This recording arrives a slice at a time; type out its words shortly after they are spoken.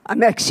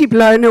I'm actually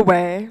blown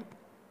away.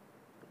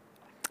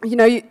 You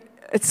know,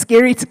 it's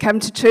scary to come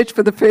to church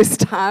for the first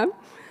time.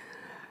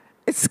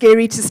 It's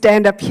scary to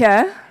stand up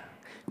here,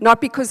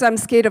 not because I'm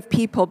scared of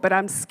people, but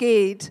I'm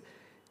scared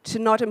to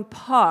not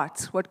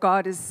impart what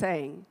God is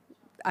saying.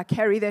 I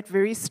carry that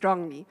very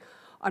strongly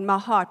on my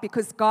heart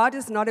because God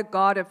is not a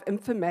God of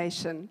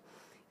information.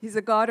 He's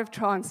a God of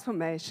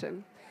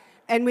transformation.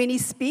 And when He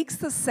speaks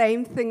the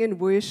same thing in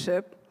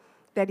worship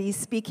that He's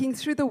speaking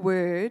through the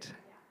Word,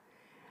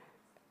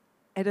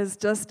 it is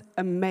just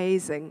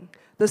amazing.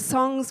 The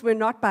songs were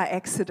not by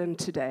accident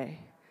today.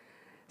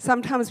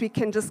 Sometimes we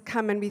can just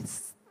come and we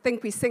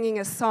think we're singing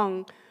a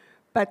song,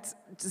 but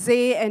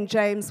Zay and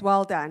James,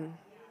 well done.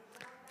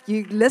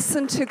 You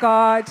listen to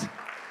God,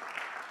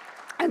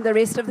 and the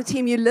rest of the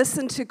team, you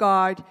listen to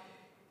God,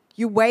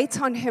 you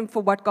wait on Him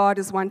for what God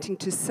is wanting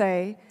to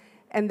say,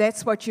 and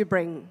that's what you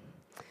bring.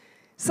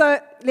 So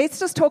let's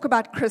just talk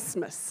about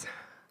Christmas.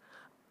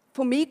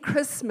 For me,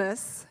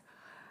 Christmas,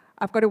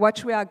 I've got to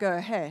watch where I go,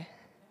 hey?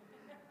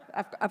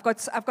 I've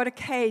got a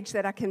cage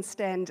that I can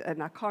stand in.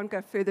 I can't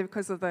go further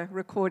because of the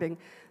recording,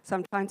 so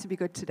I'm trying to be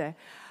good today.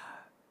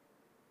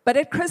 But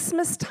at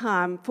Christmas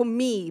time, for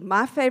me,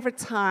 my favorite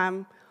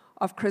time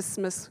of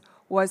Christmas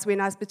was when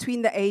I was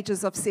between the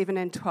ages of 7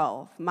 and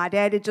 12. My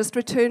dad had just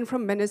returned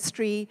from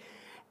ministry,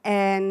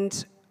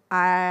 and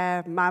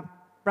my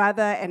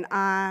brother and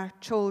I,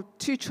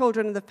 two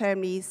children in the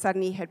family,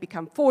 suddenly had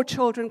become 4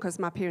 children because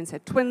my parents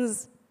had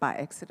twins by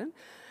accident.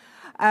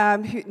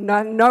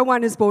 No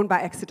one is born by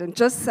accident,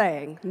 just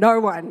saying. No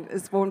one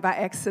is born by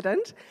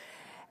accident.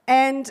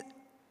 And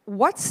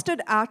what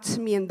stood out to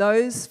me in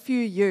those few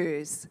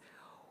years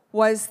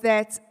was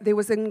that there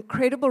was an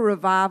incredible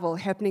revival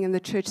happening in the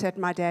church that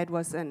my dad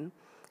was in.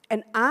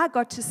 And I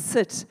got to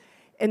sit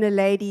in a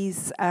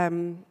lady's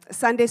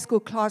Sunday school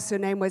class. Her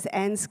name was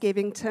Anne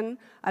Skevington.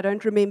 I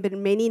don't remember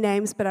many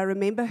names, but I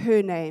remember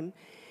her name.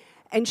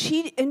 And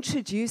she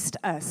introduced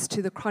us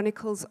to the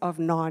Chronicles of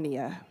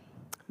Narnia,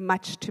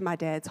 much to my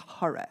dad's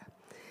horror.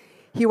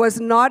 He was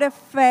not a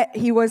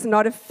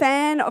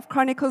fan of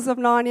Chronicles of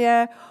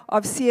Narnia,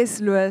 of C.S.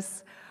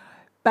 Lewis,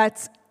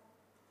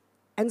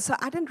 and so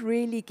I didn't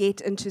really get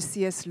into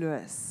C.S.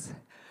 Lewis.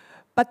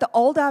 But the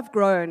older I've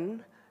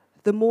grown,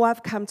 the more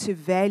I've come to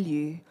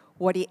value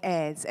what he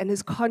adds and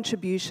his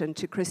contribution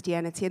to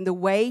Christianity and the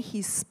way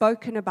he's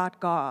spoken about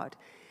God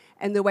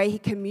and the way he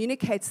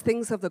communicates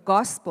things of the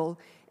gospel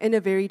in a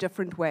very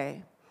different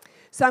way.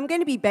 So I'm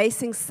going to be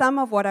basing some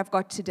of what I've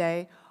got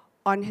today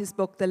on his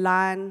book, The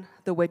Lion,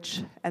 the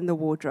Witch, and the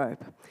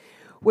Wardrobe,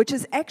 which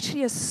is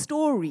actually a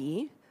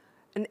story,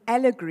 an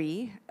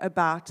allegory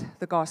about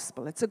the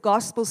gospel. It's a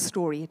gospel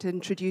story. It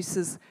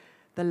introduces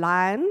the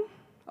Lion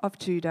of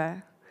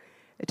Judah.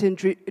 It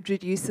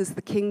introduces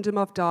the kingdom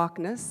of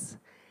darkness.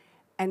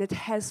 And it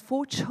has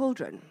 4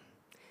 children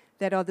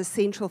that are the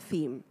central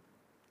theme.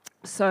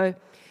 So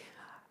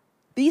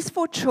these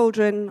 4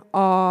 children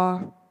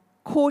are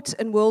caught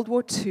in World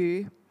War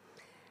II.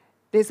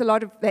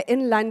 They're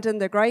in London,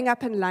 they're growing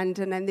up in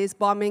London, and there's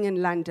bombing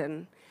in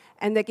London.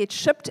 And they get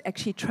shipped,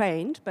 actually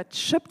trained, but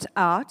shipped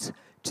out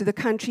to the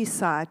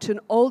countryside, to an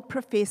old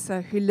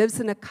professor who lives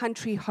in a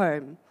country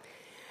home.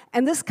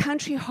 And this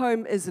country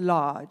home is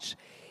large.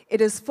 It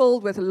is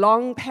filled with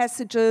long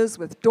passages,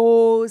 with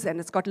doors,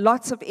 and it's got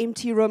lots of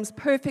empty rooms,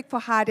 perfect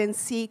for hide and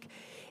seek.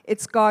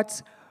 It's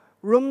got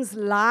rooms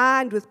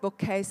lined with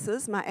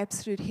bookcases, my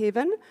absolute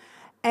heaven.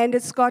 And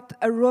it's got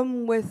a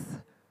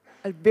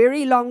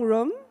very long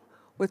room,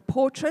 with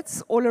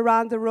portraits all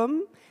around the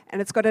room,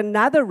 and it's got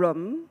another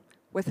room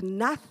with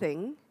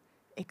nothing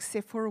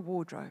except for a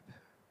wardrobe.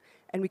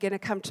 And we're going to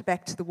come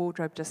back to the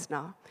wardrobe just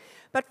now.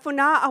 But for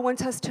now, I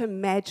want us to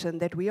imagine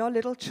that we are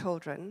little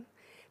children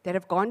that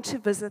have gone to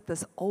visit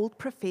this old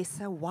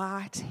professor,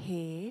 white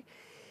hair,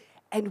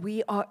 and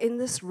we are in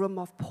this room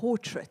of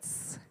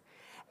portraits.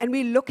 And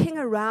we're looking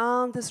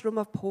around this room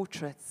of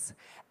portraits,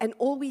 and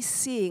all we're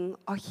seeing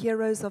are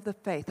heroes of the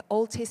faith,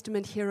 Old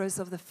Testament heroes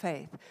of the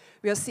faith.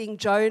 We are seeing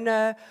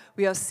Jonah,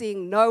 we are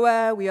seeing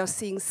Noah, we are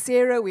seeing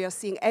Sarah, we are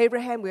seeing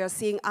Abraham, we are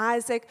seeing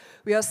Isaac,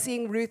 we are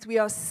seeing Ruth, we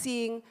are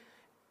seeing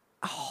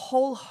a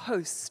whole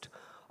host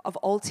of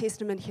Old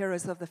Testament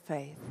heroes of the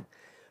faith.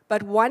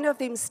 But one of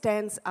them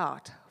stands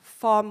out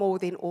far more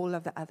than all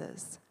of the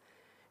others,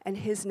 and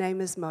his name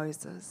is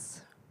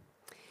Moses.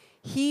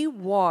 He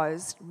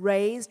was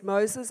raised,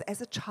 Moses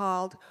as a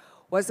child,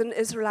 was an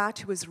Israelite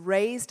who was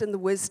raised in the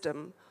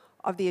wisdom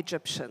of the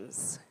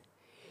Egyptians.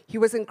 He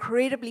was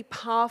incredibly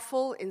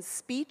powerful in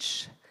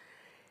speech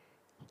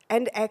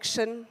and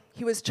action.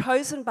 He was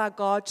chosen by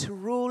God to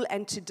rule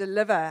and to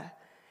deliver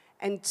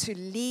and to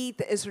lead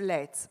the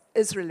Israelites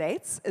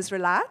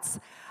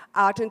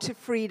out into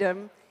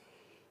freedom.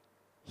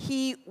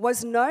 He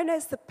was known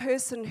as the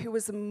person who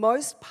was the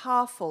most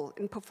powerful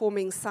in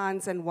performing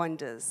signs and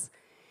wonders.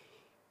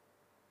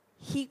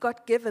 He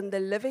got given the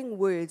living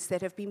words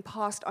that have been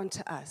passed on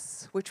to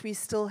us, which we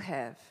still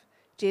have.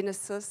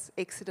 Genesis,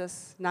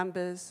 Exodus,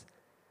 Numbers,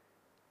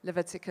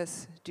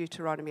 Leviticus,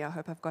 Deuteronomy. I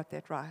hope I've got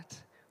that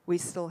right. We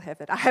still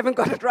have it. I haven't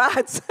got it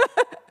right.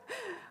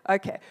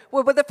 Okay.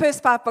 Well, with the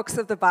first 5 books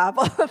of the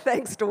Bible.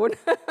 Thanks, Dawn.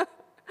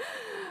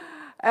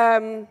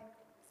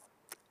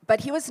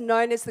 But he was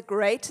known as the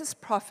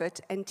greatest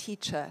prophet and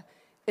teacher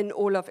in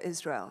all of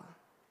Israel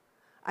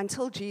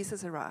until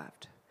Jesus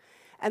arrived.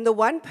 And the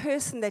one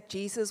person that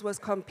Jesus was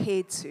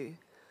compared to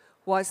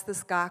was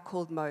this guy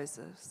called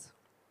Moses.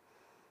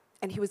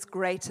 And he was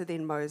greater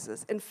than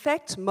Moses. In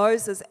fact,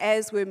 Moses,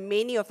 as were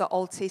many of the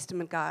Old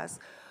Testament guys,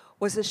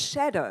 was a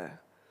shadow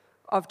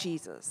of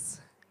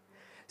Jesus.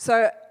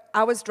 So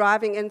I was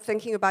driving and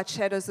thinking about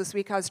shadows this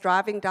week. I was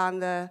driving down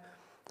the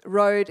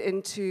road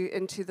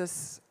into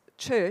this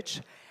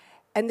church,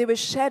 and there were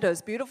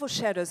shadows, beautiful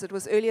shadows. It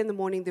was early in the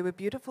morning. There were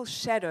beautiful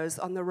shadows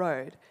on the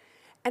road.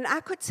 And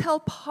I could tell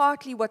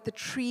partly what the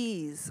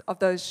trees of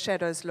those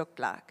shadows looked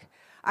like.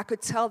 I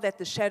could tell that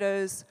the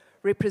shadows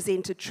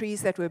represented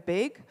trees that were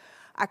big.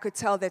 I could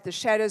tell that the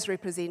shadows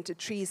represented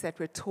trees that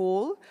were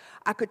tall.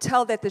 I could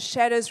tell that the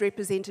shadows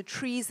represented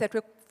trees that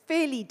were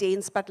fairly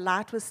dense, but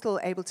light was still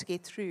able to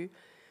get through.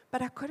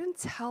 But I couldn't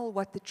tell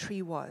what the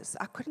tree was.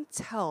 I couldn't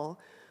tell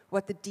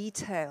what the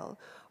detail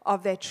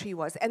of that tree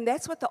was. And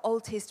that's what the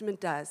Old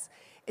Testament does.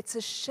 It's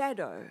a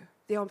shadow.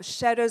 There are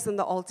shadows in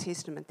the Old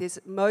Testament.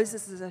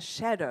 Moses is a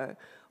shadow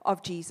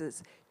of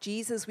Jesus.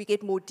 Jesus, we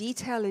get more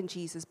detail in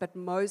Jesus, but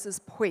Moses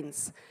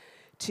points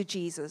to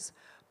Jesus.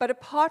 But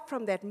apart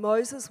from that,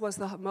 Moses was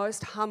the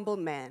most humble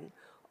man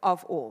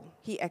of all.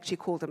 He actually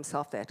called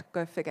himself that,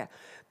 go figure.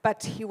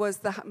 But he was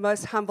the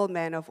most humble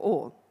man of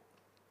all.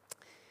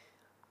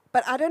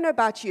 But I don't know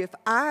about you, if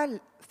I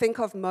think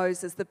of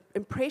Moses, the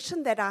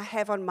impression that I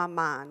have on my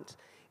mind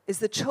is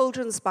the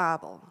children's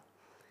Bible,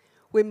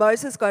 where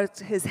Moses got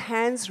his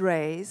hands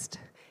raised,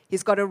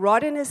 he's got a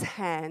rod in his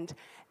hand,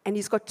 and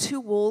he's got 2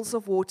 walls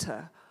of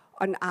water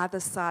on either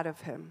side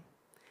of him.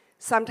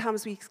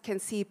 Sometimes we can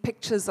see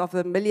pictures of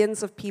the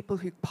millions of people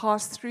who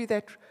passed through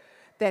the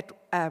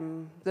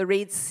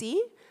Red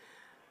Sea.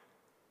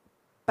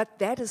 But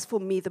that is, for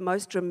me, the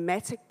most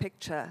dramatic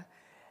picture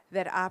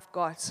that I've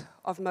got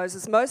of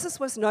Moses. Moses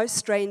was no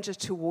stranger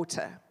to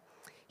water.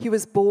 He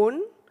was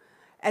born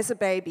as a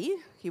baby.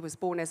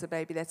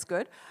 That's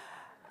good.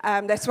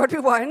 That's what we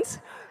want.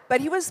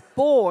 But he was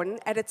born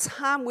at a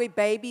time where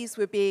babies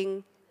were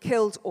being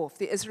killed off.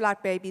 The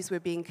Israelite babies were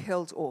being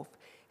killed off.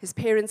 His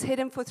parents hid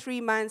him for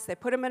 3 months. They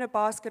put him in a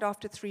basket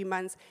after 3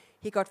 months.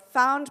 He got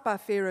found by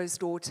Pharaoh's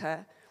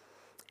daughter.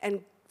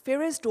 And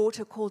Pharaoh's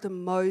daughter called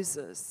him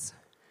Moses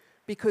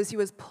because he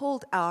was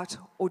pulled out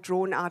or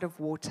drawn out of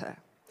water.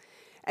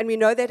 And we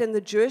know that in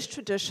the Jewish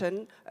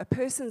tradition, a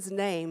person's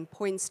name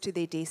points to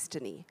their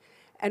destiny.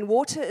 And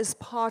water is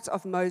part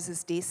of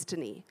Moses'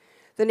 destiny.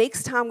 The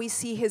next time we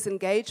see his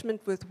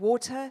engagement with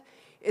water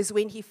is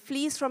when he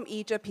flees from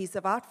Egypt. He's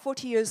about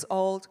 40 years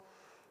old.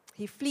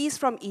 He flees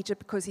from Egypt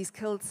because he's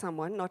killed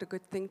someone, not a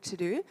good thing to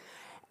do.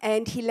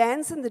 And he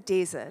lands in the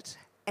desert,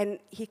 and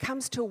he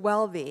comes to a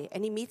well there,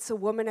 and he meets a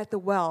woman at the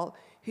well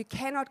who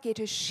cannot get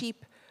her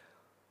sheep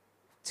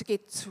to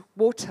get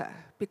water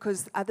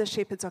because other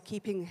shepherds are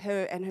keeping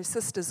her and her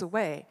sisters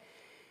away.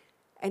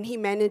 And he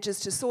manages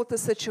to sort the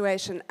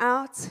situation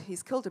out.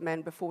 He's killed a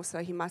man before, so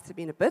he must have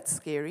been a bit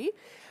scary.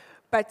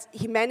 But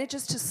he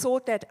manages to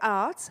sort that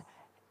out,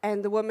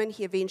 and the woman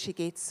he eventually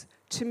gets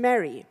to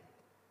marry.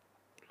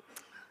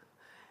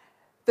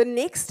 The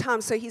next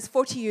time, so he's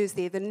 40 years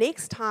there. The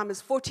next time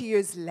is 40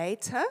 years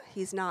later.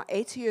 He's now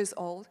 80 years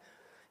old,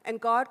 and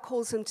God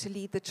calls him to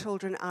lead the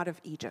children out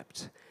of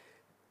Egypt,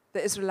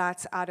 the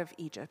Israelites out of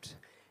Egypt.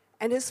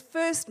 And his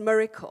first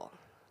miracle,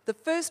 the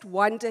first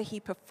wonder he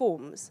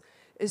performs,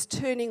 is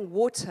turning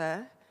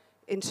water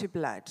into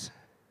blood.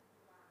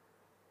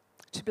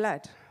 To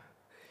blood.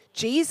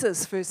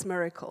 Jesus' first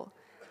miracle.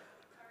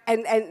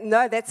 And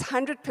no, that's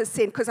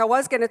 100%, because I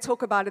was going to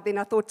talk about it, then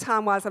I thought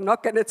time-wise I'm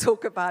not going to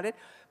talk about it.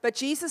 But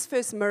Jesus'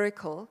 first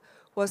miracle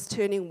was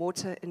turning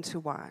water into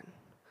wine.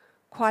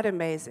 Quite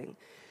amazing.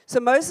 So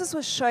Moses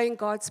was showing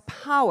God's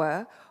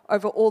power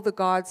over all the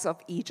gods of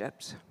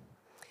Egypt.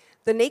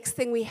 The next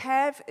thing we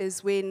have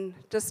is when,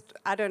 just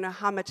I don't know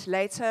how much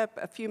later,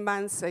 a few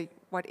months or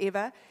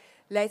whatever,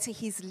 later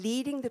he's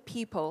leading the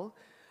people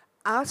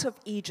out of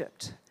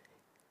Egypt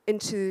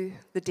into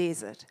the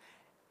desert.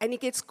 And he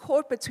gets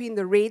caught between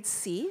the Red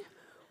Sea,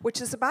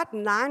 which is about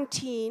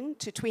 19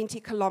 to 20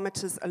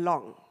 kilometers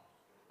long.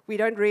 We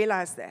don't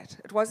realize that.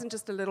 It wasn't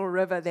just a little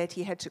river that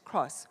he had to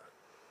cross.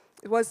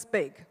 It was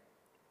big.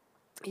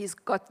 He's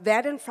got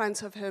that in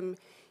front of him.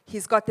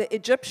 He's got the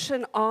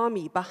Egyptian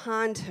army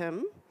behind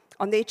him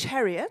on their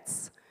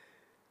chariots.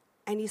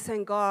 And he's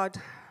saying, God,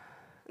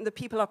 and the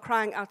people are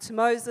crying out to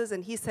Moses,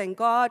 and he's saying,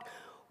 God,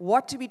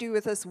 what do we do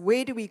with this?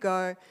 Where do we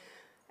go?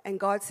 And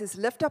God says,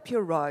 lift up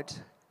your rod,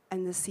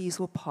 and the seas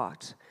will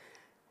part.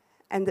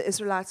 And the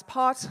Israelites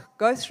part,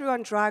 go through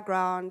on dry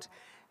ground,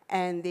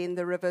 and then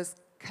the rivers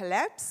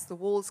collapse, the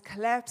walls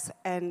collapse,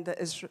 and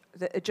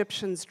the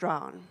Egyptians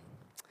drown.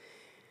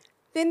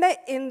 Then they're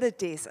in the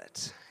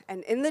desert.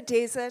 And in the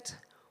desert,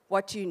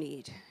 what do you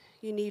need?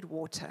 You need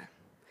water.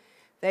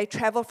 They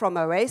travel from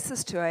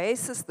oasis to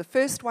oasis. The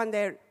first one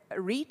they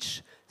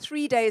reach,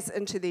 3 days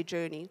into their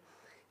journey,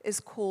 is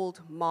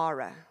called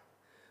Mara,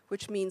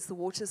 which means the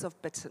waters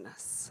of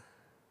bitterness.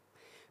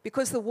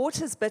 Because the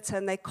water's bitter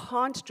and they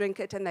can't drink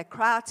it, and they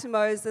cry out to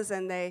Moses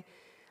and they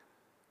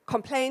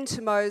complain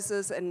to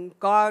Moses, and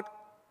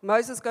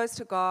Moses goes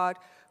to God.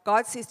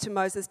 God says to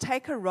Moses,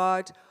 take a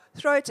rod,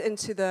 throw it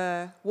into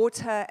the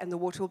water, and the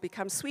water will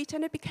become sweet,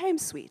 and it became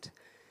sweet.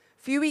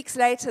 A few weeks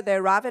later, they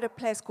arrive at a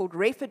place called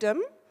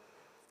Rephidim,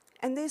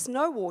 and there's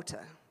no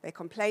water. They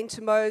complain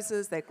to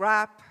Moses, they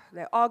gripe,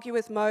 they argue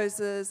with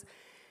Moses,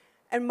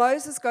 and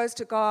Moses goes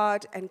to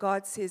God, and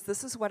God says,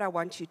 this is what I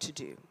want you to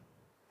do.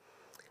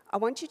 I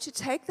want you to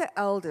take the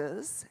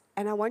elders,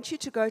 and I want you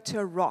to go to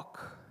a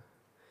rock.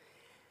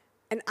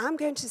 And I'm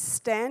going to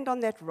stand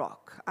on that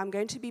rock. I'm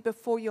going to be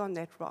before you on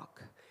that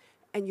rock.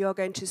 And you're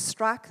going to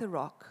strike the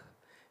rock,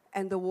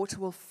 and the water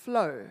will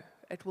flow.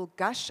 It will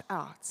gush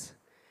out,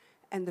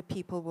 and the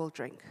people will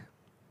drink.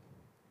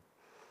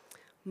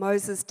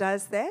 Moses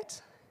does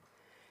that,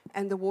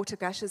 and the water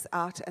gushes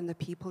out, and the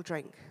people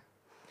drink.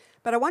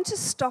 But I want to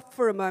stop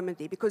for a moment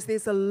there, because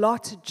there's a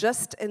lot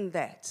just in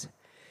that.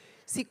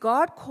 See,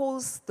 God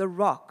calls the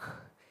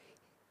rock,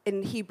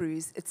 in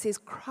Hebrews, it says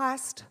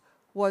Christ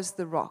was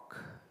the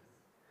rock.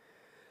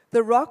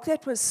 The rock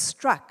that was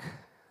struck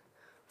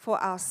for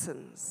our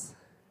sins.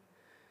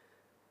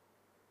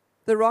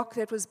 The rock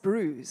that was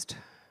bruised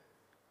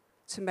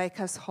to make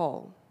us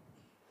whole.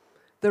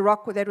 The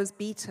rock that was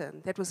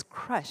beaten, that was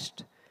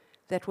crushed,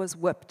 that was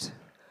whipped,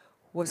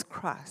 was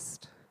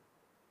Christ.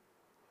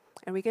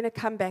 And we're going to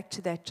come back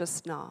to that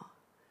just now.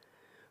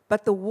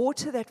 But the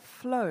water that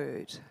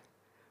flowed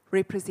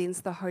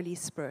represents the Holy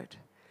Spirit.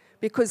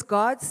 Because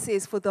God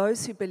says, for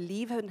those who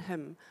believe in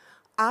Him,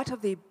 out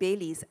of their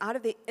bellies, out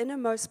of their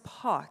innermost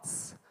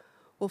parts,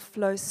 will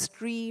flow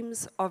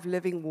streams of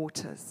living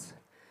waters.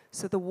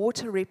 So the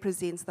water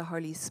represents the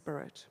Holy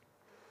Spirit.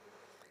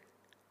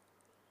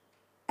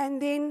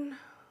 And then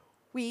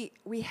we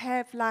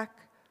have like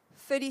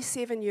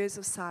 37 years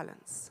of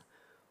silence.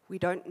 We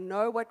don't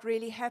know what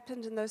really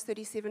happened in those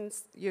 37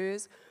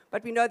 years,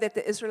 but we know that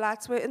the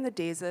Israelites were in the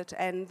desert,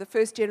 and the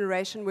first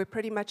generation were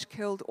pretty much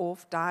killed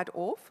off, died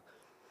off.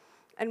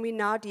 And we're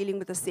now dealing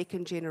with the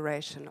second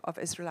generation of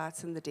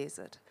Israelites in the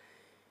desert.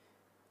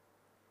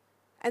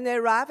 And they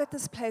arrive at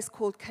this place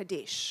called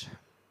Kadesh.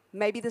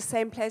 Maybe the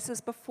same place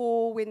as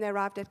before when they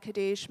arrived at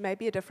Kadesh,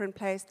 maybe a different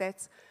place.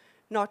 That's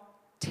not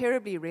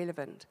terribly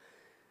relevant.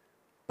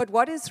 But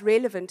what is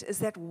relevant is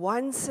that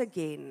once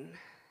again,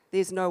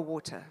 there's no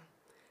water.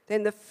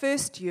 Then the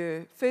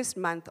first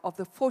month of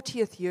the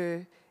 40th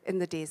year in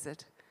the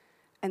desert,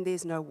 and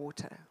there's no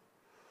water.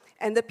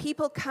 And the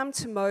people come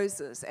to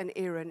Moses and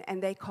Aaron,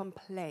 and they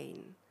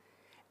complain,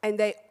 and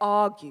they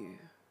argue.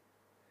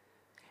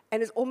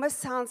 And it almost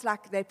sounds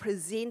like they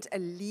present a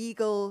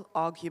legal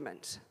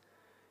argument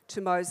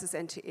to Moses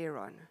and to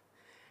Aaron.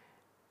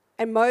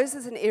 And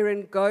Moses and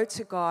Aaron go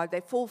to God.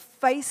 They fall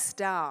face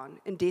down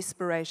in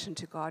desperation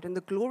to God, and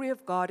the glory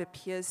of God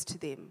appears to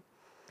them.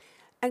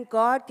 And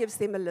God gives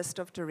them a list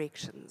of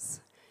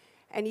directions.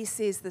 And He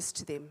says this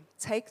to them: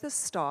 take the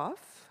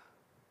staff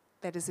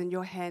that is in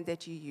your hand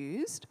that you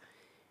used,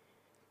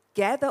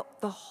 gather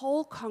the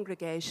whole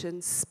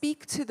congregation,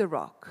 speak to the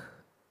rock,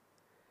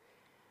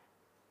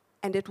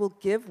 and it will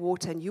give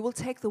water, and you will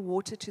take the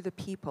water to the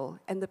people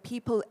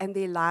and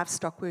their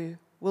livestock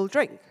will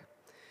drink.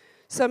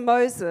 So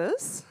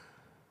Moses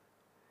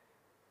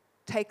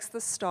takes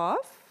the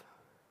staff,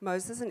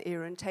 Moses and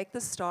Aaron take the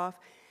staff,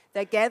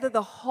 they gather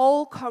the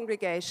whole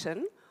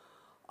congregation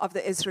of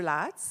the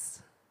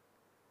Israelites,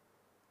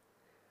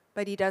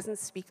 but he doesn't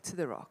speak to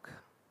the rock.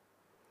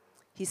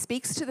 He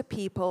speaks to the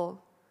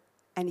people,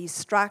 and he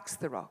strikes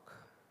the rock.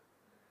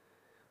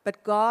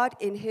 But God,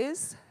 in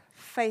His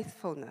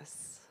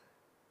faithfulness,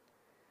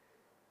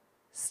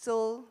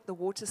 the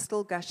water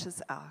still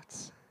gushes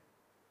out.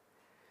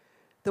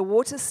 The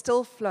water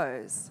still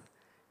flows,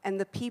 and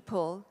the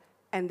people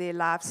and their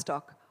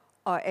livestock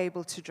are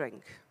able to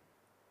drink.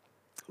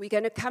 We're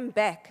going to come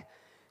back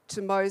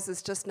to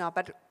Moses just now,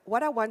 but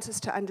what I want us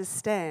to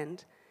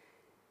understand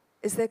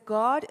is that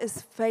God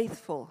is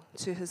faithful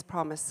to His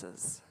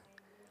promises.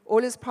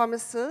 All His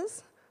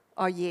promises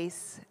are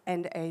yes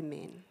and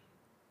amen.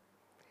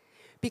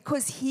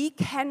 Because He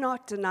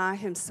cannot deny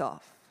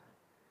Himself.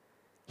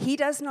 He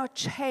does not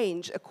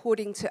change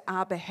according to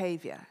our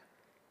behavior.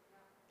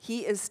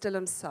 He is still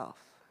Himself.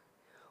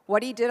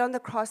 What He did on the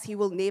cross, He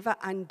will never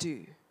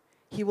undo.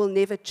 He will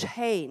never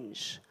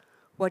change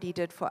what He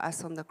did for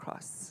us on the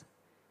cross.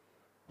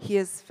 He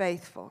is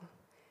faithful.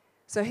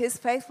 So His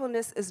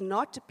faithfulness is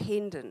not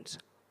dependent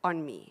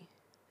on me.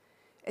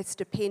 It's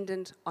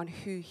dependent on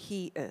who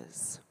He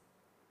is.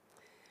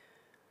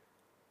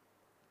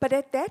 But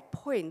at that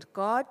point,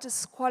 God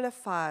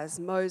disqualifies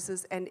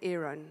Moses and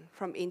Aaron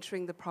from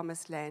entering the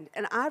promised land.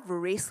 And I've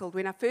wrestled,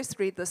 when I first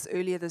read this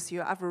earlier this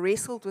year, I've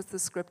wrestled with the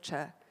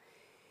scripture.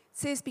 It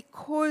says,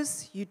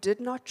 because you did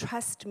not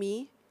trust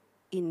me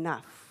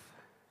enough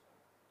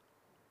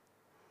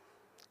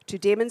to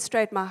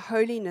demonstrate my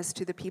holiness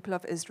to the people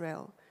of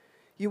Israel,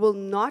 you will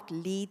not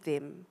lead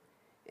them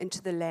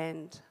into the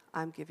land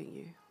I'm giving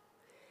you.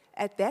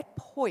 at that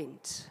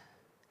point,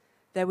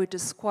 they were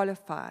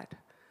disqualified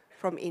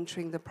from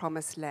entering the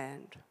promised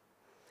land.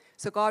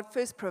 So God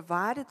first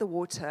provided the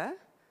water,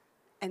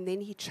 and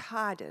then he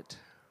chided,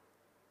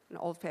 an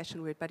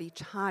old-fashioned word, but he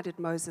chided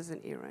Moses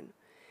and Aaron.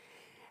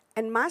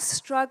 And my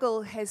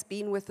struggle has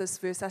been with this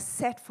verse. I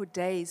sat for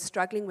days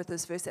struggling with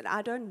this verse, and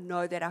I don't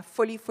know that I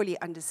fully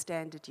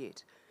understand it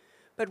yet.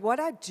 But what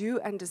I do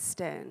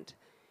understand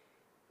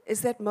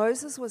is that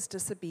Moses was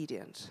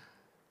disobedient.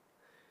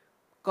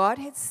 God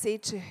had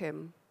said to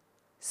him,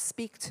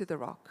 "Speak to the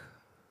rock."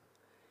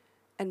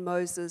 And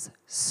Moses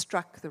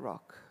struck the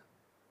rock.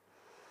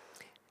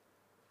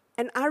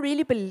 And I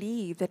really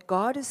believe that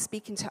God is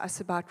speaking to us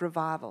about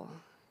revival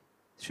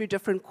through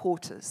different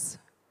quarters.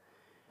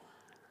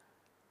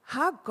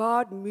 How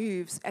God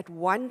moves at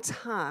one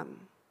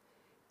time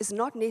is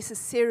not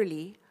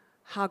necessarily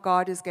how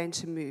God is going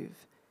to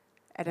move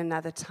at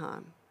another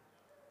time.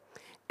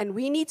 And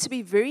we need to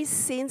be very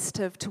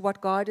sensitive to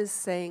what God is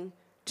saying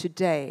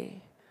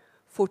today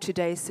for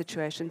today's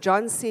situation.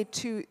 John said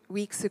 2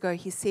 weeks ago,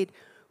 he said,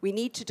 we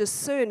need to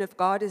discern if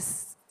God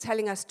is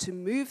telling us to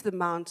move the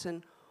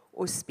mountain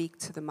or speak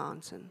to the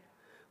mountain.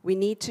 We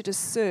need to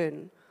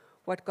discern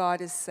what God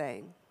is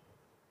saying.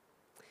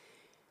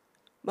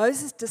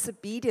 Moses'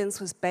 disobedience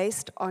was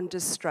based on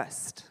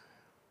distrust.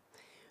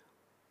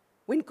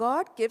 When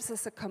God gives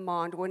us a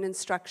command or an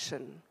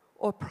instruction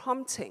or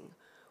prompting,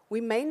 we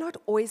may not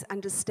always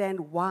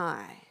understand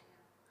why.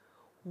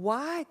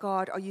 Why,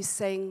 God, are you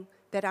saying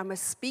that I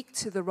must speak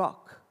to the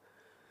rock?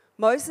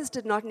 Moses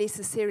did not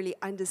necessarily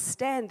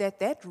understand that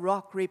that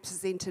rock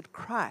represented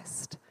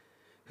Christ,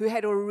 who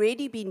had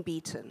already been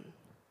beaten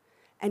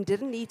and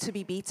didn't need to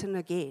be beaten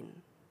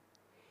again.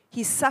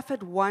 He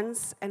suffered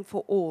once and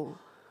for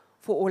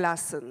all our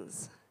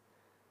sins.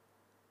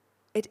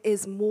 It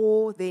is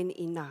more than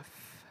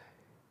enough.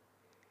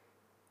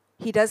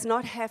 He does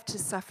not have to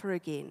suffer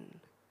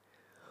again.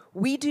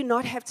 We do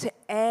not have to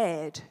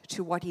add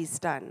to what he's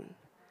done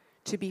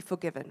to be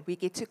forgiven. We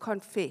get to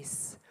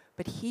confess,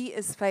 but he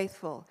is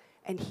faithful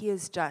and he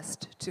is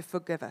just to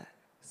forgive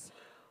us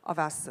of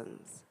our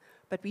sins.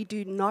 But I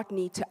do not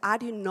need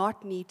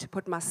to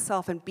put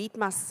myself and beat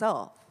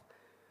myself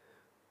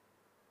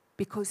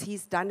because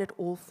he's done it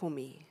all for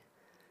me.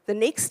 The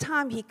next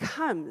time he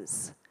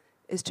comes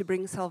is to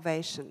bring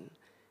salvation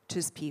to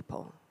his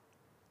people.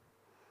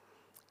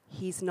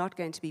 He's not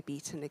going to be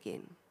beaten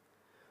again.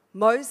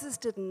 Moses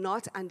did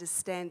not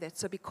understand that.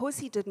 So because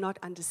he did not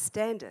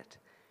understand it,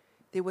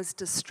 there was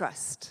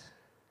distrust.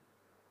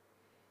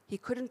 He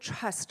couldn't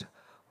trust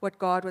what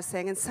God was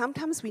saying. And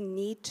sometimes we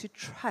need to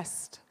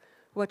trust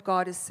what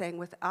God is saying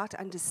without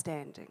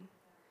understanding.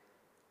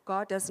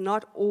 We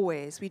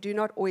do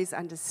not always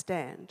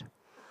understand.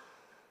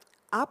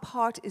 Our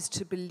part is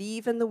to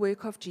believe in the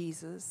work of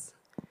Jesus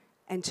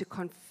and to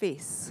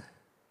confess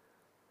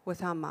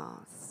with our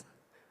mouths.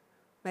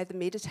 May the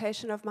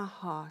meditation of my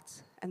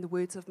heart and the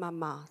words of my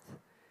mouth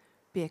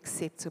be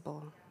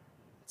acceptable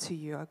to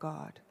you, O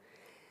God.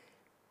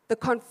 The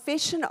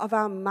confession of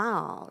our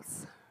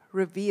mouths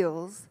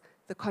reveals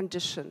the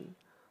condition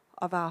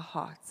of our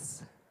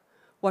hearts.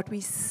 What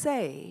we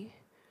say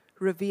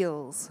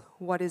reveals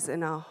what is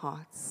in our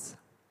hearts.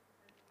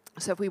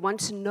 So if we want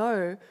to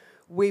know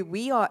where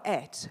we are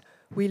at,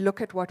 we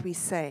look at what we're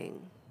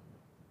saying.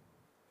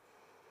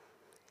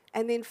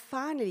 And then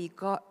finally,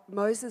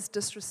 Moses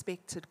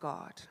disrespected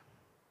God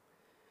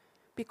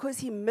because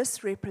he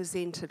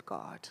misrepresented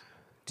God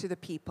to the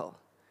people.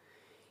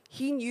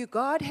 He knew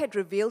God had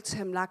revealed to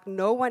him like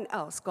no one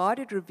else. God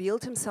had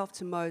revealed himself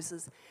to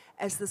Moses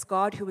as this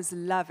God who was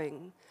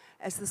loving,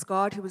 as this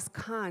God who was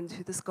kind,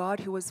 this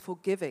God who was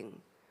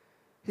forgiving,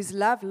 whose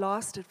love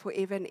lasted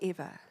forever and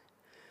ever.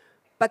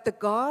 But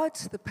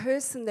the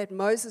person that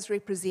Moses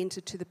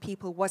represented to the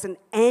people was an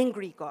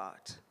angry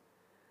God,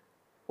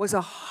 was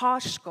a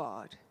harsh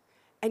God,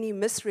 and he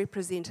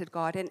misrepresented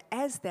God. And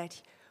as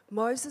that,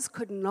 Moses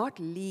could not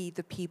lead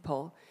the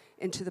people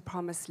into the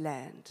promised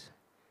land.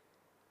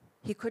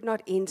 He could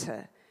not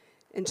enter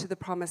into the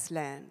promised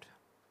land.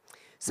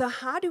 So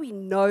how do we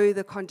know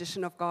the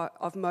condition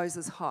of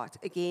Moses' heart?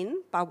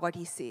 Again, by what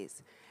he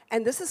says.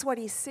 And this is what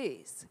he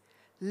says.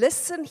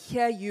 Listen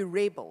here, you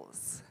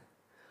rebels.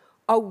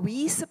 Are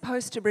we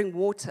supposed to bring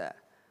water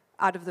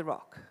out of the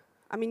rock?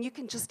 I mean, you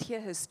can just hear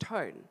his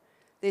tone.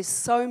 There's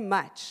so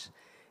much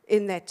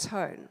in that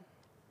tone.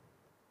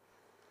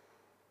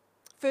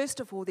 First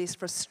of all, there's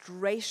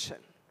frustration.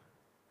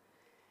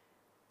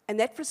 And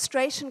that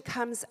frustration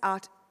comes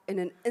out in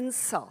an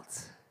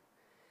insult.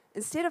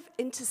 Instead of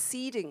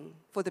interceding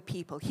for the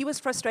people, he was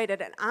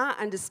frustrated, and I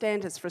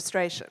understand his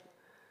frustration.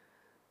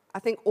 I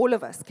think all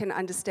of us can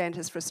understand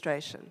his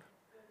frustration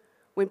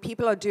when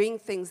people are doing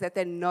things that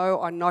they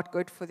know are not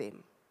good for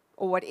them,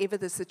 or whatever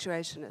the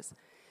situation is.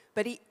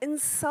 But he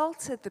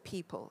insulted the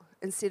people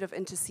instead of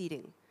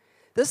interceding.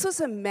 This was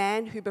a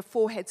man who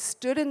before had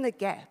stood in the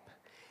gap,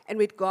 and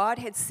when God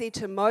had said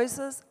to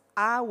Moses,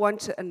 I want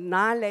to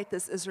annihilate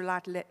this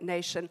Israelite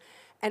nation,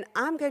 and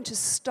I'm going to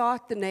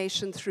start the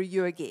nation through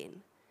you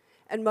again.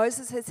 And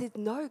Moses had said,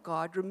 no,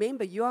 God,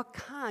 remember, you are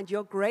kind,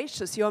 you're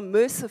gracious, you're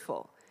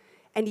merciful.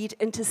 And he'd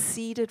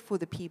interceded for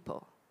the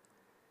people.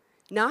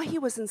 Now he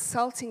was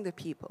insulting the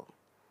people.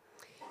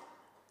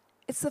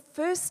 It's the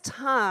first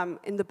time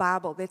in the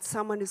Bible that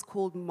someone is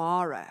called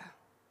Mara.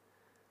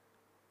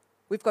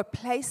 We've got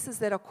places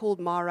that are called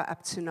Mara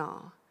up to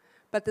now.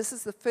 But this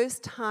is the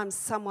first time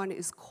someone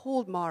is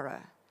called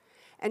Mara.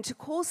 And to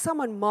call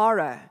someone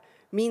Mara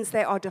means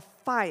they are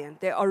defiant,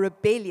 they are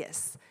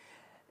rebellious.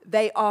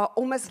 They are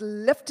almost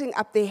lifting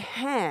up their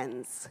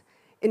hands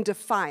in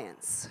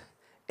defiance.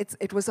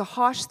 It was a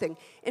harsh thing.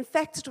 In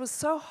fact, it was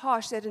so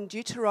harsh that in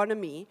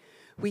Deuteronomy,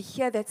 we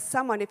hear that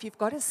someone, if you've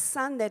got a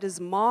son that is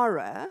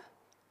Mara,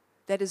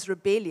 that is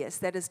rebellious,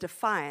 that is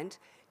defiant,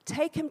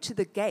 take him to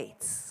the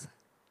gates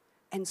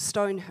and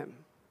stone him.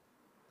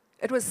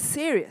 It was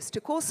serious.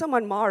 To call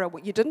someone Mara,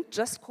 you didn't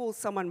just call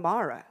someone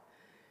Mara.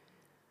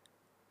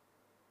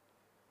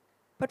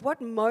 But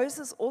what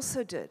Moses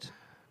also did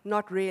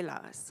not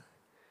realize,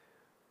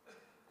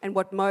 and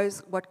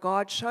what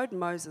God showed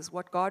Moses,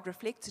 what God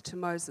reflected to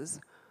Moses,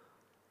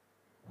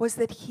 was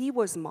that he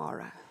was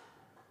Mara.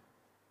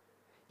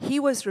 He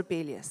was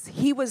rebellious.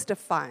 He was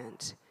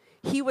defiant.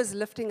 He was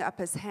lifting up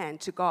his hand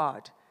to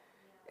God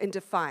in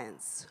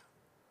defiance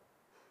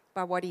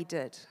by what he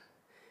did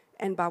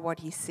and by what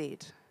he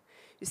said.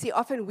 You see,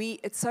 often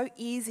it's so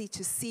easy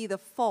to see the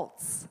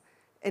faults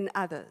in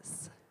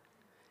others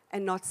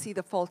and not see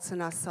the faults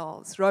in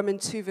ourselves.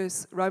 Romans 2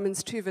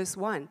 verse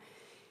 1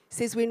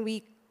 says, when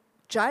we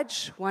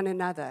judge one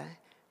another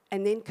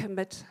and then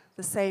commit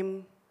the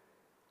same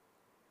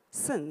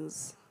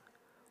sins,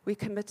 we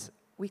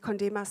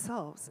condemn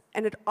ourselves.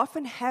 And it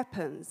often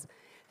happens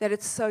that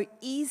it's so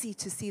easy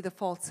to see the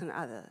faults in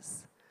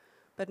others,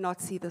 but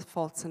not see the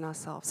faults in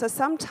ourselves. So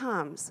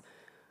sometimes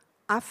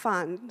I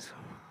find,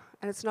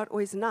 and it's not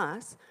always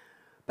nice,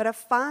 but I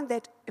find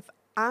that if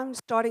I'm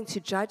starting to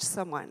judge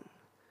someone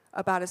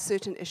about a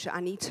certain issue, I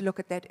need to look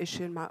at that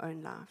issue in my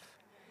own life.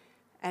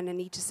 And I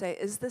need to say,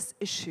 is this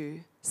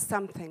issue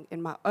something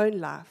in my own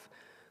life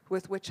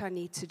with which I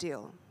need to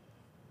deal?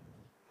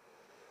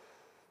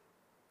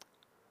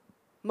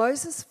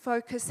 Moses'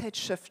 focus had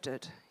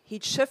shifted.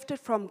 He'd shifted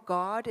from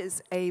God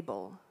is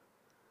able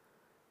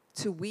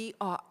to we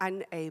are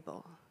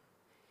unable.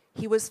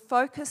 He was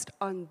focused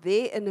on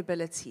their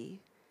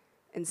inability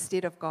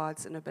instead of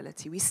God's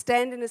inability. We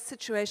stand in a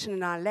situation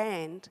in our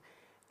land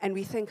and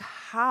we think,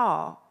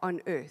 how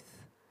on earth?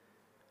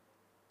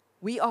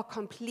 We are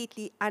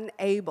completely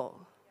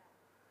unable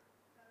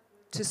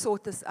to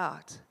sort this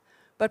out.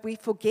 But we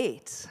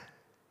forget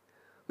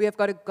we have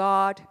got a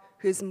God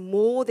who is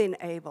more than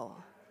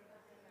able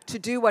to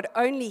do what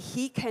only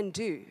he can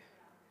do.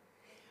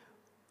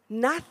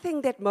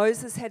 Nothing that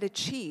Moses had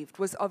achieved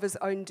was of his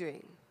own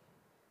doing.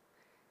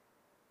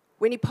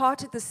 When he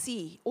parted the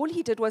sea, all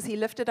he did was he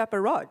lifted up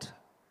a rod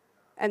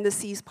and the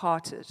seas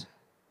parted.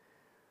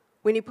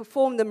 When he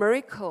performed the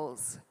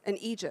miracles in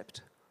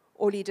Egypt,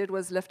 all he did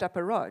was lift up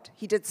a rod.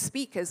 He did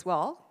speak as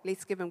well,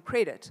 let's give him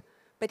credit,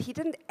 but he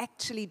didn't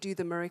actually do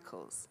the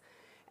miracles.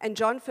 And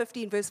John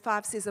 15 verse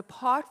 5 says,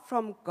 apart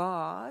from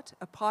God,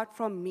 apart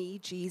from me,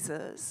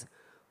 Jesus,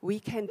 we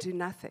can do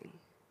nothing.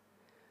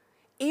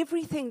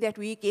 Everything that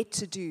we get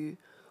to do,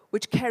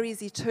 which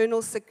carries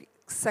eternal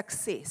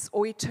success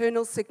or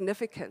eternal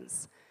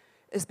significance,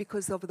 is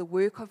because of the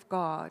work of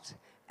God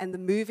and the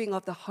moving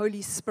of the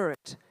Holy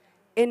Spirit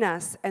in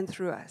us and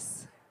through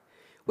us.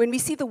 When we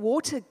see the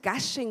water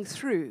gushing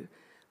through,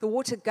 the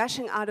water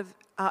gushing out of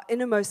our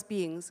innermost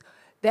beings,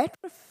 that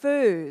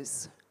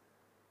refers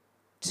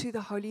to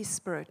the Holy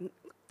Spirit.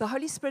 The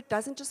Holy Spirit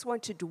doesn't just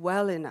want to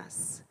dwell in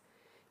us.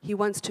 He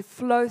wants to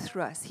flow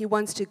through us. He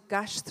wants to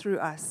gush through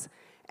us.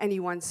 And he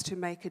wants to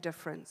make a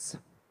difference.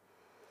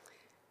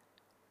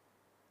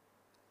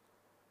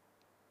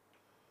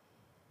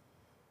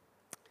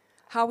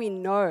 How we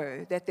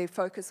know that their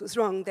focus was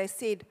wrong, they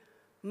said,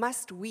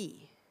 must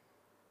we?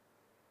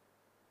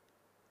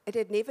 It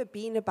had never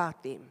been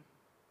about them.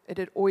 It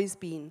had always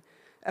been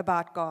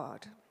about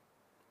God.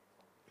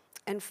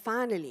 And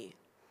finally,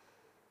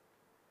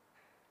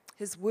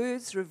 his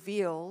words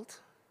revealed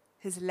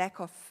his lack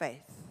of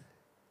faith.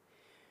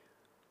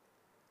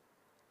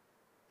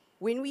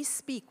 When we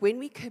speak, when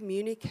we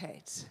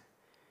communicate,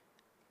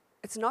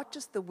 it's not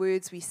just the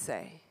words we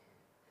say,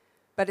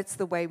 but it's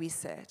the way we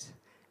say it.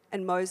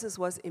 And Moses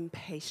was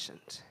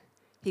impatient.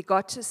 He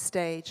got to a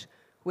stage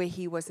where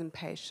he was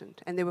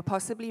impatient. And there were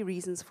possibly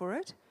reasons for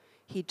it.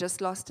 He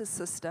just lost his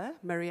sister,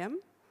 Miriam.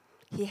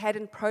 He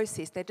hadn't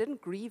processed. They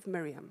didn't grieve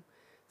Miriam.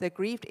 They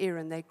grieved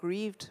Aaron. They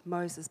grieved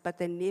Moses, but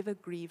they never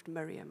grieved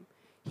Miriam.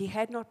 He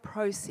had not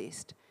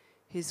processed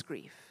his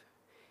grief.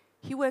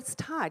 He was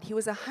tired. He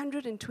was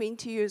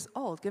 120 years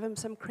old. Give him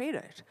some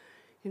credit.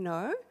 You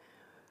know?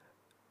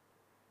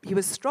 He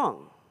was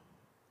strong.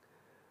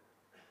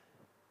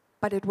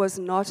 But it was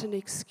not an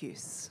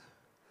excuse.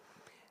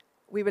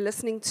 We were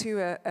listening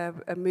to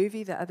a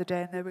movie the other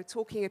day, and they were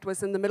talking, it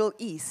was in the Middle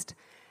East,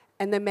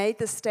 and they made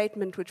this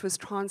statement which was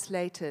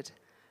translated,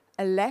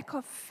 a lack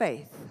of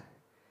faith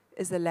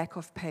is a lack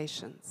of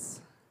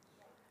patience.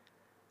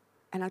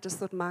 And I just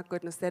thought, my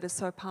goodness, that is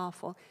so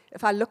powerful.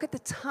 If I look at the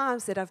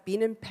times that I've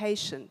been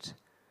impatient,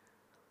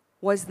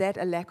 was that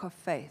a lack of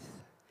faith?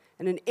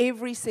 And in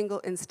every single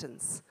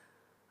instance,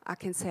 I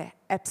can say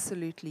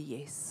absolutely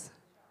yes.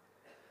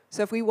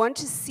 So if we want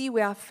to see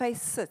where our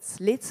faith sits,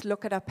 let's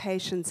look at our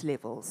patience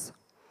levels.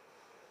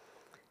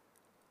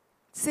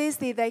 It says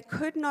there, they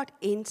could not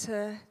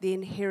enter the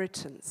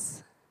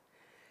inheritance.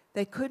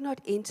 They could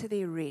not enter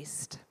their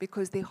rest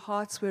because their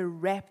hearts were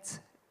wrapped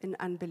in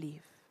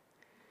unbelief.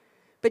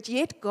 But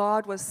yet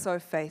God was so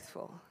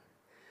faithful.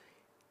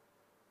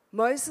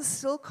 Moses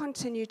still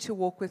continued to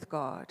walk with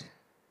God.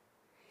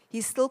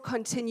 He still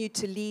continued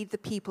to lead the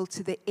people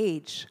to the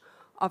edge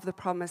of the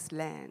promised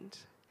land.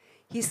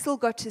 He still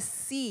got to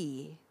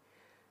see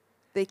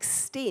the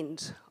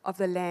extent of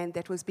the land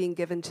that was being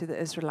given to the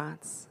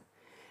Israelites.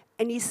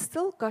 And he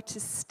still got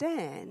to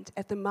stand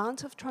at the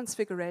Mount of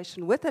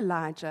Transfiguration with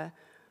Elijah,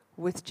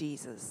 with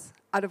Jesus.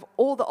 Out of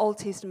all the Old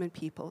Testament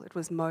people, it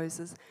was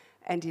Moses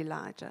and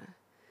Elijah.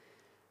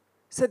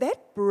 So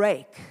that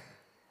break,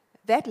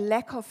 that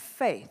lack of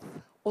faith,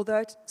 although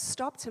it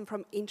stopped him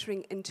from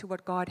entering into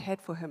what God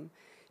had for him,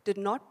 did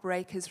not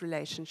break his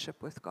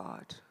relationship with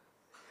God.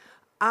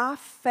 Our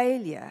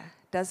failure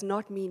does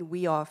not mean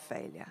we are a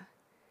failure.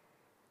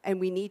 And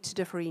we need to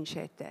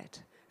differentiate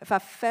that. If I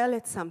fail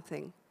at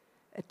something,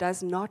 it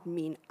does not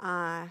mean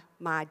my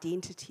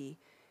identity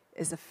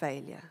is a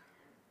failure.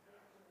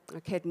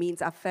 Okay, it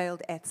means I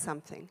failed at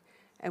something.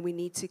 And we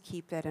need to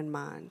keep that in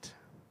mind.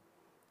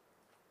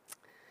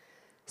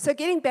 So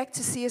getting back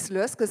to C.S.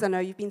 Lewis, because I know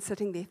you've been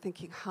sitting there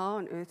thinking, how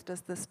on earth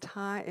does this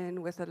tie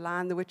in with The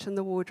Lion, the Witch, and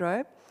the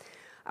Wardrobe?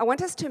 I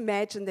want us to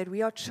imagine that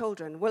we are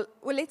children. Well,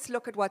 let's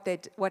look at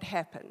what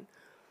happened.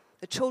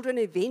 The children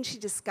eventually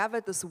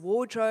discovered this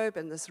wardrobe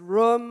in this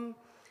room.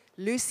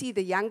 Lucy,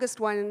 the youngest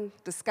one,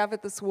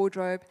 discovered this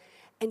wardrobe,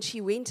 and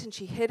she went and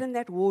she hid in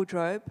that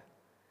wardrobe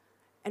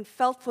and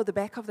felt for the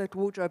back of that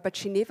wardrobe, but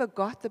she never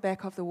got the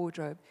back of the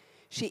wardrobe.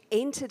 She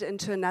entered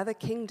into another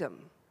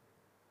kingdom.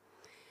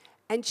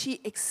 And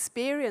she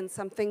experienced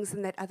some things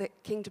in that other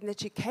kingdom that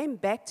she came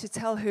back to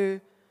tell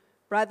her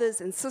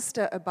brothers and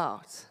sister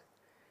about.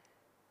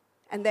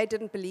 And they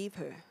didn't believe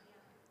her.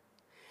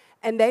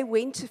 And they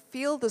went to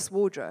feel this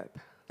wardrobe.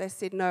 They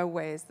said, no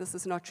ways, this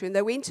is not true. And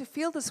they went to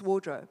feel this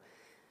wardrobe.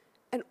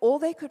 And all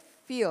they could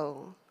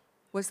feel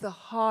was the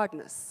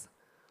hardness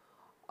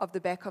of the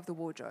back of the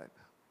wardrobe.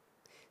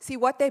 See,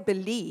 what they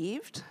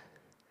believed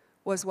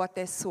was what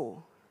they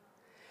saw.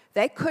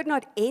 They could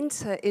not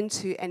enter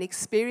into and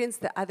experience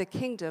the other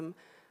kingdom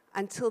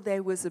until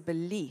there was a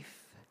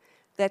belief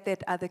that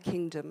that other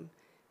kingdom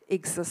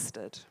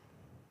existed.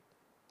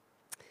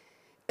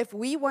 If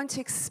we want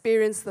to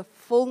experience the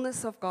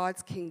fullness of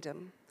God's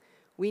kingdom,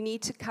 we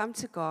need to come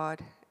to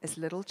God as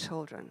little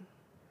children.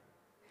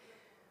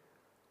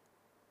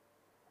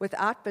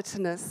 Without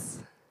bitterness,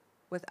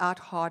 without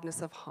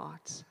hardness of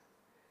heart,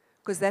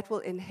 because that will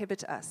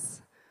inhibit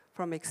us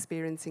from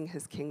experiencing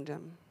His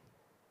kingdom.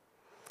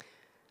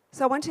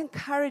 So I want to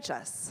encourage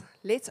us.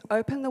 Let's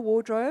open the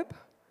wardrobe,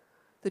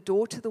 the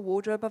door to the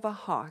wardrobe of our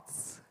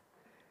hearts,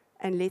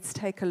 and let's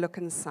take a look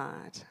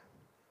inside.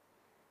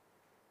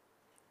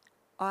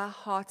 Are our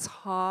hearts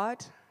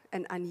hard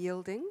and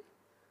unyielding?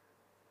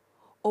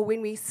 Or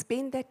when we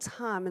spend that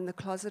time in the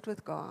closet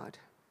with God,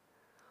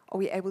 are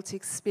we able to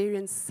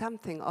experience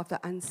something of the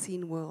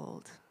unseen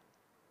world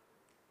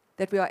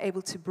that we are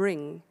able to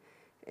bring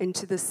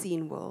into the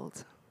seen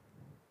world?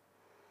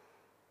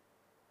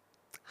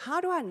 How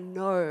do I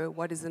know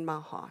what is in my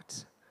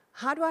heart?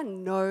 How do I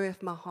know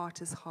if my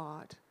heart is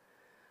hard?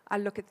 I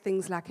look at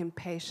things like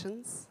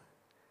impatience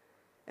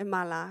in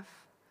my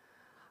life.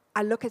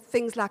 I look at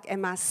things like,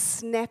 am I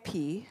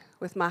snappy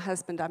with my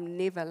husband? I'm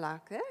never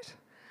like that.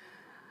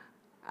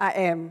 I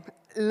am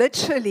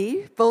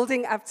literally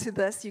building up to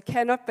this. You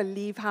cannot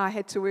believe how I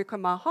had to work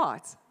on my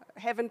heart. I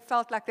haven't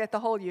felt like that the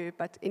whole year,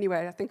 but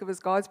anyway, I think it was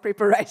God's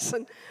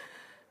preparation.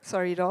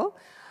 Sorry, doll.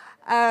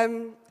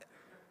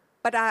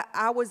 But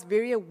I was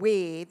very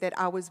aware that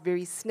I was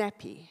very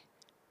snappy.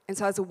 And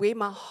so I was aware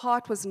my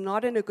heart was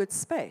not in a good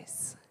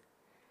space.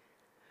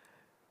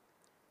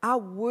 Our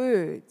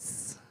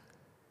words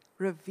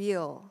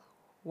reveal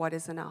what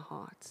is in our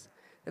hearts.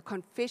 The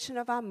confession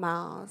of our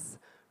mouths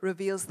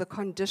reveals the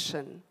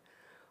condition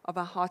of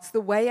our hearts.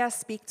 The way I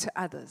speak to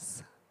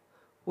others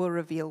will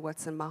reveal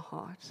what's in my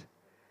heart.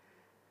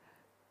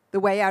 The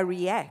way I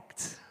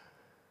react,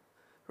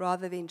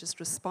 rather than just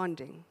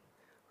responding,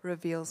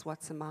 reveals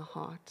what's in my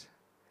heart.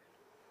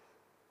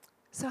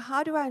 So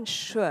how do I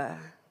ensure?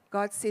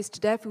 God says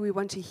today, if we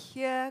want to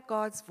hear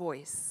God's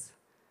voice,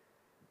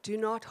 do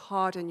not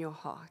harden your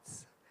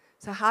hearts.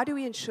 So how do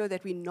we ensure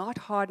that we're not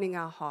hardening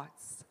our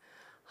hearts?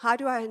 How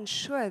do I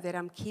ensure that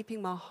I'm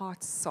keeping my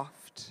heart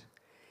soft?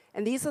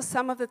 And these are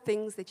some of the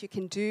things that you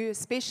can do,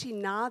 especially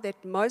now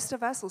that most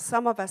of us or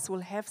some of us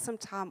will have some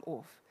time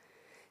off.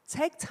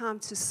 Take time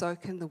to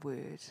soak in the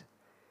Word.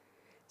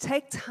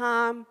 Take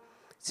time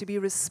to be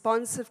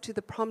responsive to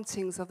the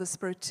promptings of the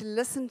Spirit, to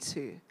listen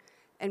to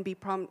and be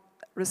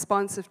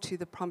responsive to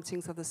the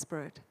promptings of the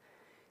Spirit.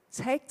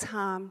 Take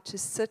time to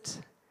sit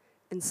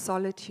in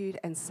solitude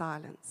and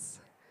silence.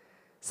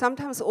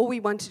 Sometimes all we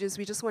want to do is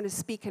we just want to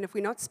speak, and if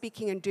we're not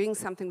speaking and doing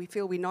something, we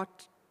feel we're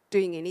not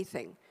doing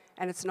anything,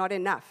 and it's not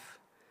enough.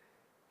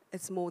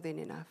 It's more than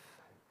enough.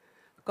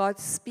 God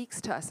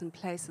speaks to us in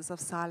places of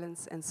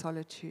silence and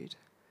solitude.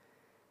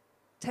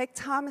 Take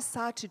time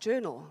aside to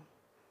journal.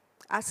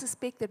 I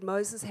suspect that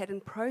Moses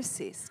hadn't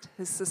processed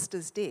his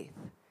sister's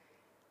death.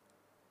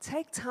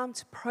 Take time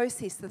to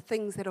process the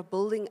things that are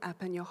building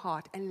up in your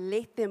heart and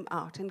let them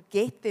out and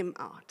get them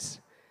out.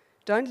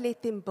 Don't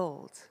let them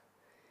build.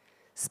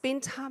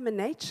 Spend time in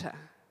nature.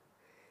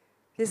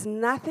 There's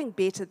nothing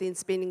better than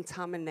spending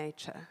time in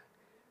nature.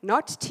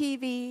 Not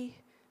TV,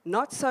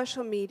 not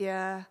social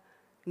media,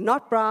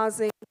 not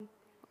browsing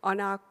on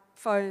our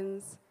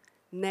phones.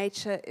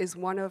 Nature is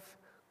one of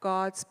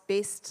God's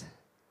best,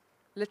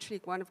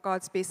 literally one of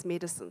God's best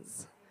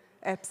medicines.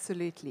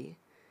 Absolutely.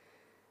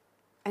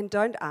 And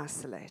don't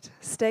isolate.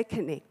 Stay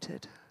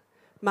connected.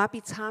 Might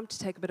be time to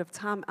take a bit of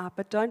time out,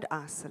 but don't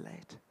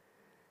isolate.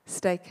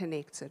 Stay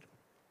connected.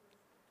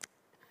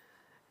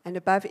 And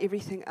above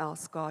everything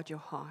else, guard your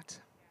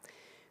heart.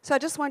 So I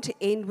just want to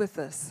end with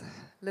this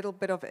little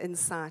bit of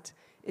insight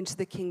into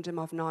the kingdom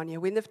of Narnia.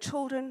 When the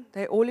children,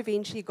 they all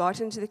eventually got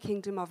into the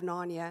kingdom of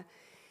Narnia,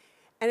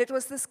 and it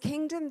was this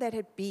kingdom that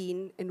had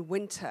been in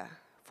winter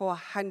for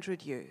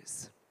 100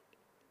 years.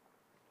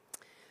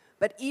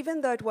 But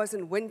even though it was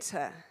in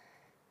winter,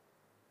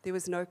 there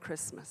was no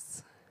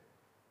Christmas.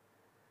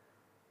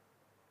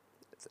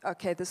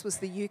 Okay, this was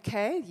the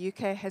UK. The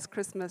UK has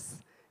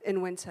Christmas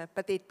in winter,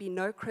 but there'd be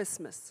no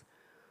Christmas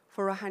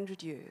for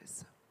 100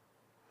 years.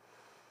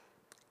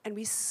 And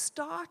we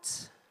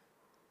start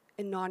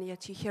in Narnia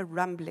to hear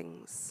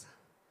rumblings.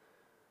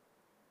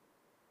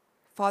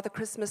 Father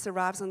Christmas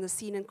arrives on the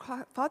scene, and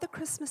Father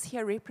Christmas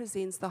here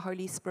represents the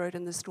Holy Spirit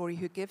in the story,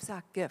 who gives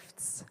out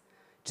gifts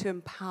to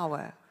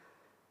empower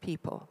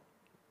people.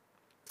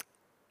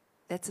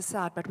 That's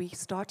aside, but we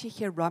start to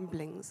hear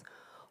rumblings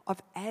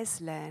of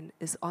Aslan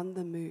is on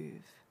the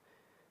move.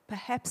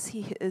 Perhaps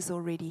he is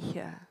already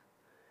here.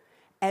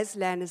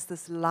 Aslan is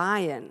this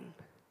lion,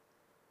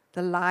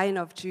 the Lion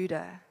of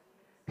Judah,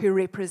 who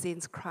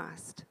represents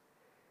Christ.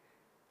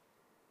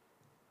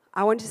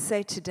 I want to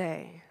say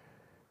today,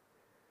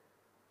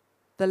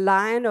 the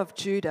Lion of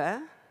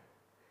Judah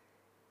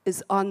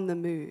is on the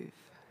move.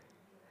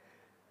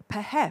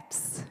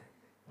 Perhaps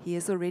he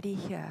is already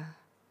here.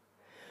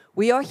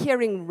 We are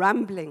hearing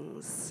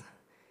rumblings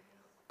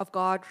of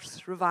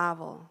God's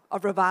revival,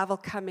 of revival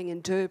coming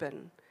in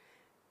Durban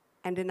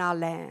and in our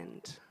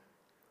land.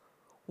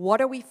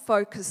 What are we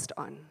focused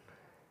on?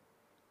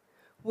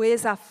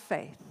 Where's our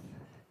faith?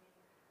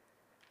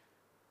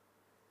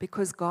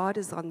 Because God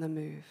is on the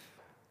move.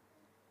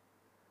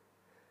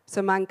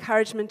 So my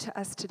encouragement to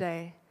us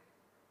today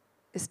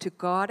is to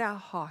guard our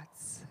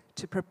hearts,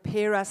 to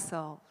prepare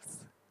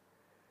ourselves,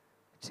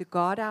 to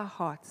guard our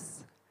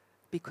hearts,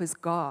 because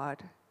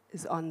God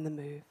is on the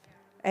move.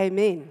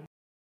 Amen.